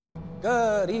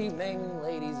Good evening,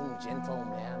 ladies and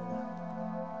gentlemen.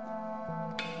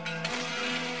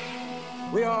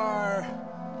 We are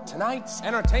tonight's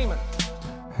entertainment.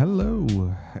 Hello,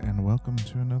 and welcome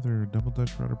to another Double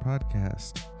Dutch Rudder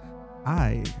podcast.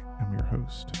 I am your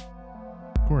host,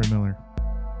 Corey Miller.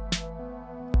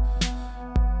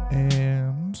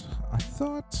 And I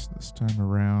thought this time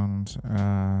around,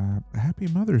 happy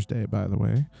Mother's Day, by the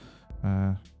way.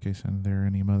 In case there are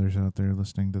any mothers out there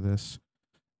listening to this.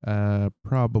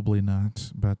 Probably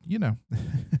not, but you know.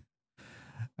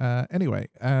 Anyway,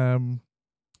 and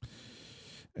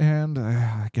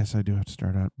I guess I do have to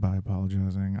start out by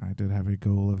apologizing. I did have a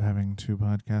goal of having 2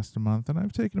 podcasts a month, and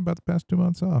I've taken about the past 2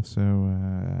 months off, so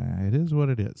it is what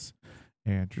it is.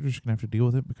 And you're just going to have to deal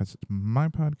with it because it's my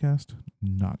podcast,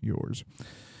 not yours.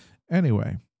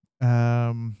 Anyway,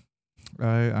 I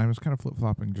was kind of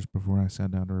flip-flopping just before I sat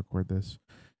down to record this.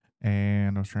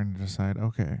 And I was trying to decide,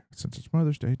 okay, since it's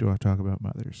Mother's Day, do I talk about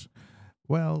mothers?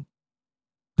 Well,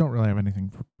 don't really have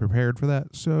anything prepared for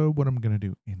that. So what I'm going to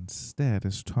do instead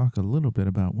is talk a little bit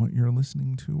about what you're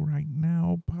listening to right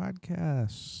now,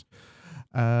 podcasts.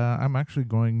 I'm actually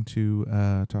going to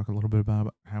talk a little bit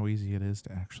about how easy it is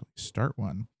to actually start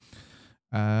one.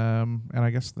 And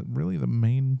I guess really the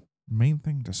main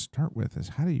thing to start with is,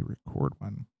 how do you record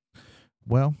one?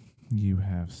 Well, you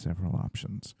have several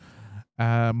options.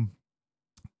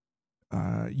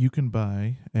 You can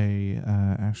buy a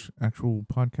actual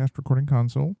podcast recording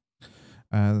console.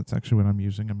 That's actually what I'm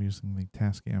using. I'm using the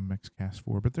Tascam Mixcast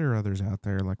 4, but there are others out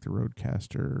there like the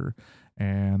Rodecaster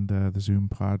and the Zoom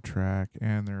PodTrack,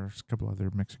 and there's a couple other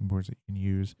mixing boards that you can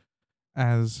use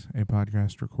as a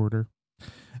podcast recorder.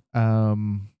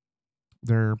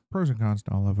 There are pros and cons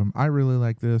to all of them. I really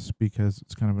like this because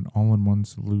it's kind of an all-in-one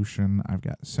solution. I've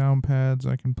got sound pads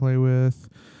I can play with.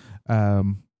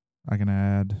 I can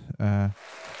add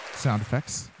sound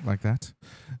effects like that,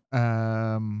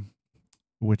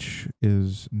 which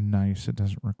is nice. It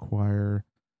doesn't require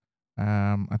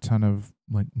a ton of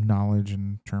knowledge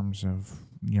in terms of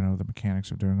the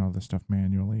mechanics of doing all this stuff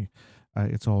manually.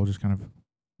 It's all just kind of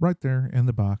right there in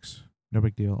the box. No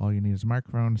big deal. All you need is a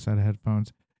microphone, a set of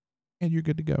headphones, and you're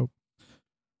good to go.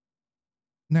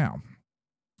 Now,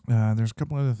 there's a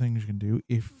couple other things you can do.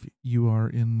 If you are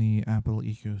in the Apple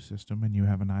ecosystem and you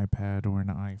have an iPad or an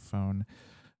iPhone,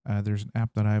 there's an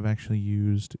app that I've actually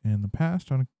used in the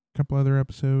past on a couple other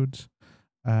episodes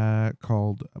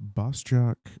called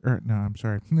BossJock.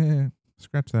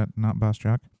 Scratch that, not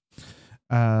BossJock.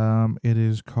 It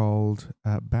is called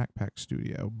Backpack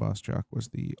Studio. BossJock was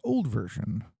the old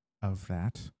version of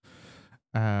that.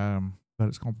 But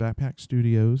it's called Backpack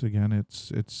Studios. Again,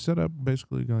 it's set up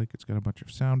basically like it's got a bunch of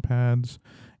sound pads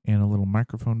and a little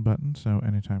microphone button. So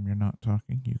anytime you're not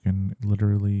talking, you can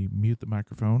literally mute the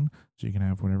microphone, so you can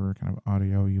have whatever kind of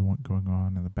audio you want going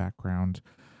on in the background.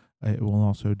 It will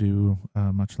also do,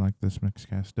 much like this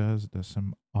Mixcast does, it does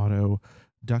some auto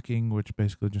ducking, which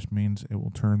basically just means it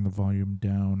will turn the volume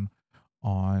down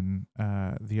on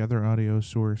the other audio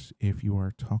source if you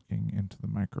are talking into the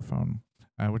microphone.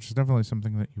 Which is definitely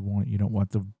something that you want. You don't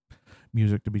want the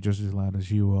music to be just as loud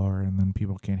as you are, and then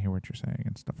people can't hear what you're saying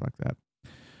and stuff like that.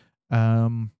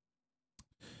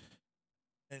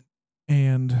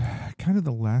 And kind of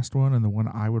the last one, and the one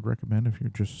I would recommend if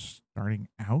you're just starting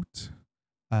out,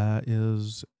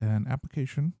 is an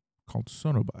application called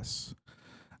Sonobus.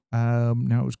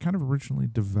 Now, it was kind of originally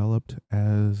developed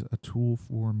as a tool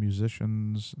for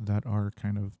musicians that are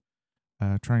kind of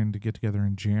trying to get together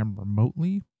and jam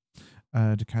remotely.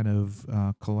 To kind of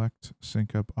collect,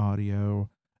 sync up audio,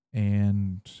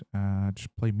 and just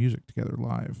play music together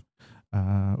live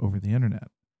over the internet.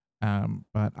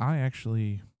 But I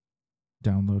actually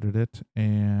downloaded it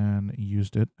and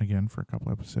used it again for a couple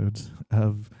episodes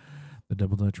of the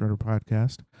Double Dutch Rudder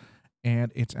podcast.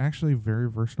 And it's actually very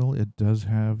versatile. It does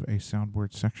have a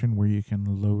soundboard section where you can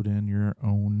load in your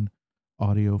own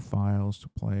audio files to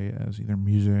play as either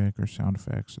music or sound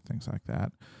effects or things like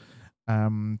that.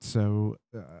 So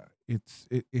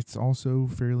it's also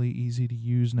fairly easy to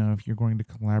use. Now, if you're going to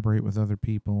collaborate with other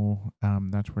people,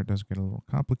 that's where it does get a little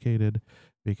complicated,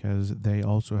 because they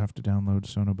also have to download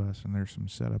Sonobus, and there's some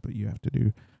setup that you have to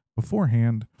do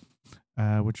beforehand,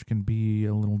 which can be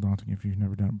a little daunting if you've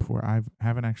never done it before. I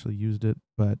haven't actually used it,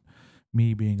 but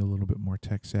me being a little bit more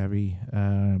tech savvy,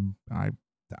 I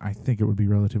think it would be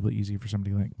relatively easy for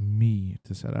somebody like me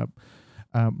to set up.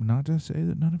 Not to say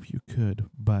that none of you could,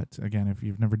 but again, if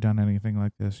you've never done anything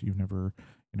like this, you've never,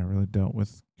 really dealt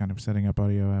with kind of setting up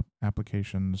audio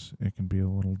applications, it can be a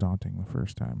little daunting the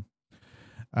first time.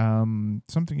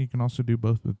 Something you can also do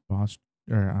both with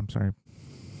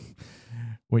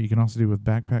what you can also do with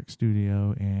Backpack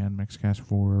Studio and Mixcast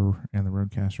 4 and the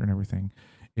Rodecaster and everything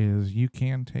is you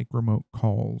can take remote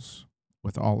calls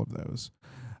with all of those.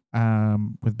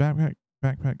 With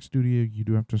Backpack Studio, you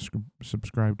do have to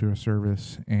subscribe to a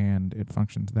service, and it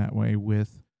functions that way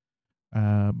with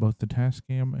both the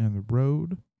Tascam and the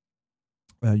Rode.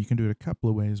 You can do it a couple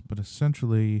of ways, but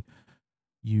essentially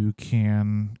you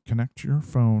can connect your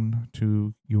phone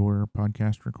to your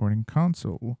podcast recording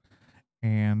console,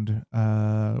 and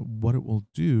what it will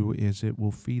do is it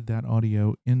will feed that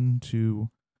audio into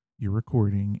your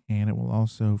recording, and it will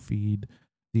also feed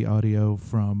the audio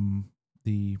from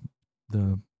the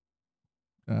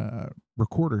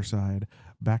recorder side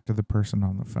back to the person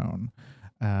on the phone.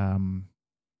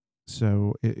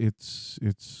 So it's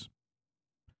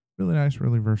really nice,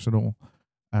 really versatile.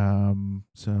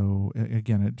 So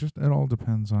again, it all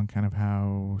depends on kind of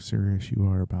how serious you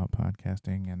are about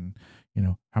podcasting and,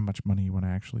 how much money you want to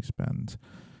actually spend.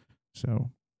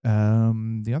 So,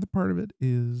 the other part of it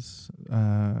is,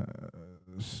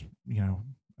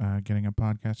 getting a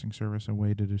podcasting service, a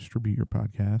way to distribute your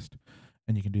podcast.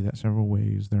 And you can do that several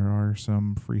ways. There are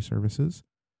some free services,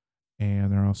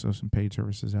 and there are also some paid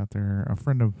services out there. A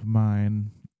friend of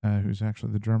mine, who's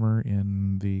actually the drummer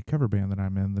in the cover band that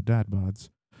I'm in, the Dad Bods,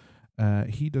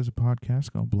 he does a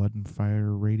podcast called Blood and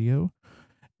Fire Radio,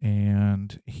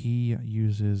 and he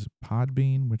uses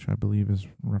Podbean, which I believe is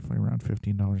roughly around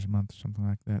 $15 a month, something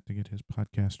like that, to get his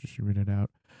podcast distributed out.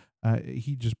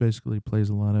 He just basically plays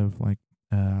a lot of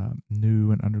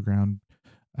new and underground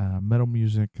metal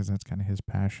music, because that's kind of his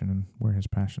passion and where his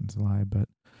passions lie. But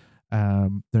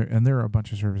there are a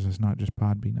bunch of services, not just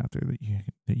Podbean, out there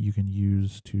that you can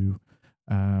use to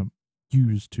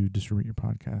distribute your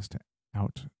podcast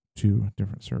out to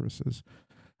different services.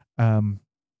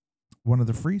 One of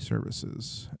the free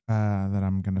services that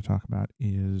I'm going to talk about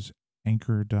is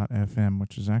Anchor.fm,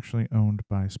 which is actually owned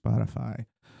by Spotify.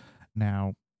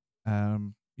 Now,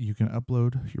 you can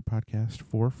upload your podcast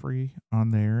for free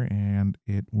on there, and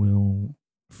it will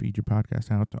feed your podcast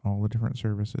out to all the different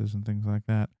services and things like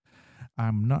that.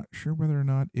 I'm not sure whether or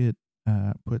not it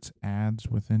puts ads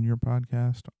within your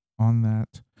podcast on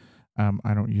that.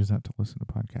 I don't use that to listen to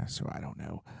podcasts, so I don't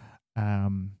know.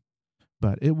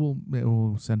 But it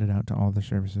will send it out to all the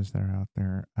services that are out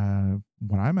there.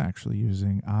 What I'm actually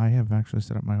using, I have actually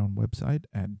set up my own website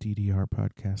at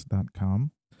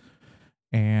ddrpodcast.com,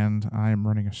 and I am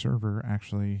running a server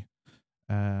actually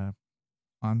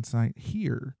on site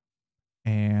here,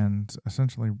 and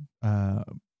essentially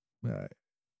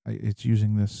it's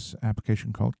using this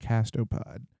application called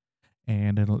Castopod,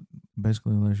 and it'll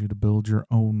basically allows you to build your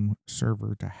own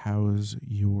server to house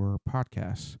your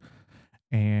podcasts.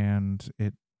 And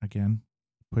it, again,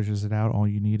 pushes it out. All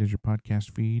you need is your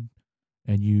podcast feed,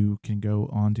 and you can go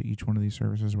on to each one of these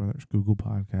services, whether it's Google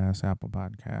Podcasts, Apple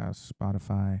Podcasts,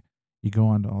 Spotify. You go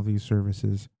on to all these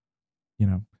services,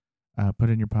 put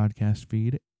in your podcast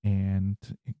feed, and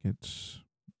it gets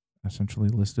essentially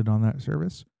listed on that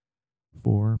service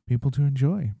for people to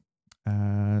enjoy.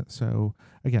 So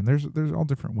again, there's all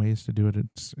different ways to do it.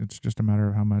 It's just a matter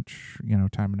of how much,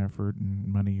 time and effort and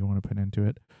money you want to put into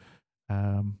it.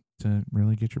 To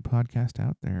really get your podcast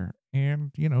out there.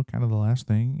 And, kind of the last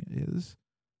thing is,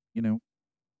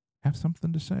 have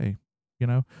something to say.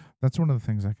 That's one of the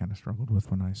things I kind of struggled with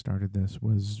when I started this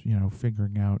was,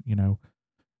 figuring out,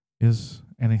 is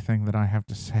anything that I have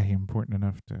to say important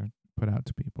enough to put out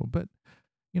to people? But,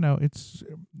 it's,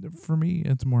 for me,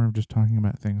 it's more of just talking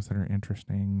about things that are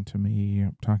interesting to me,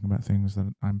 talking about things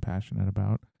that I'm passionate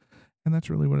about. And that's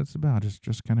really what it's about, is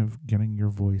just kind of getting your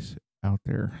voice out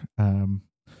there.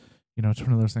 It's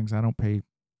one of those things I don't pay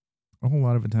a whole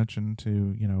lot of attention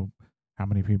to, how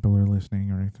many people are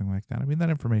listening or anything like that. I mean, that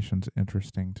information's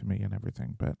interesting to me and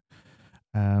everything, but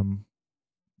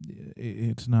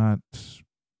it's not,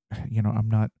 I'm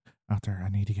not out there, I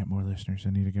need to get more listeners.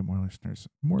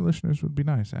 More listeners would be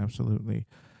nice, absolutely.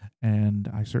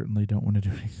 And I certainly don't want to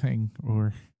do anything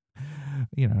or,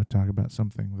 talk about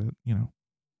something that,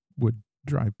 would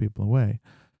drive people away.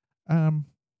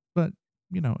 But,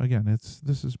 again,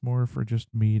 this is more for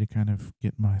just me to kind of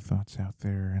get my thoughts out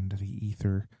there into the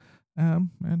ether. And,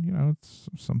 it's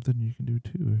something you can do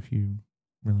too if you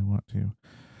really want to.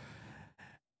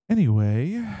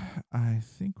 Anyway, I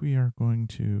think we are going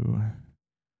to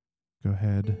go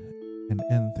ahead and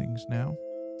end things now.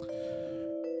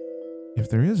 If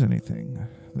there is anything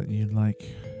that you'd like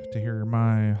to hear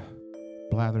my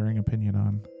blathering opinion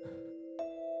on,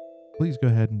 please go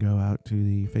ahead and go out to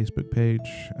the Facebook page.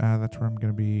 That's where I'm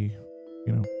going to be,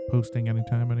 posting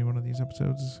anytime any one of these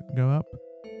episodes go up.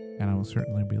 and I will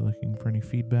certainly be looking for any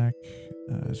feedback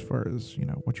as far as,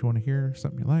 what you want to hear,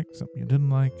 something you like, something you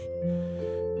didn't like,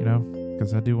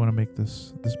 because I do want to make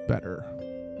this better.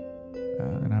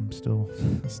 And I'm still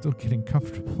getting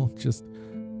comfortable just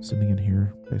sitting in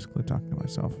here basically talking to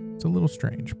myself. It's a little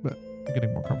strange, but I'm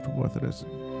getting more comfortable with it as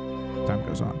time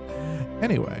goes on.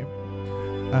 Anyway,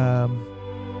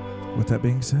 with that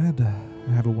being said,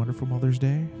 have a wonderful Mother's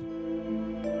Day.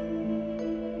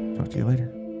 Talk to you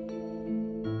later.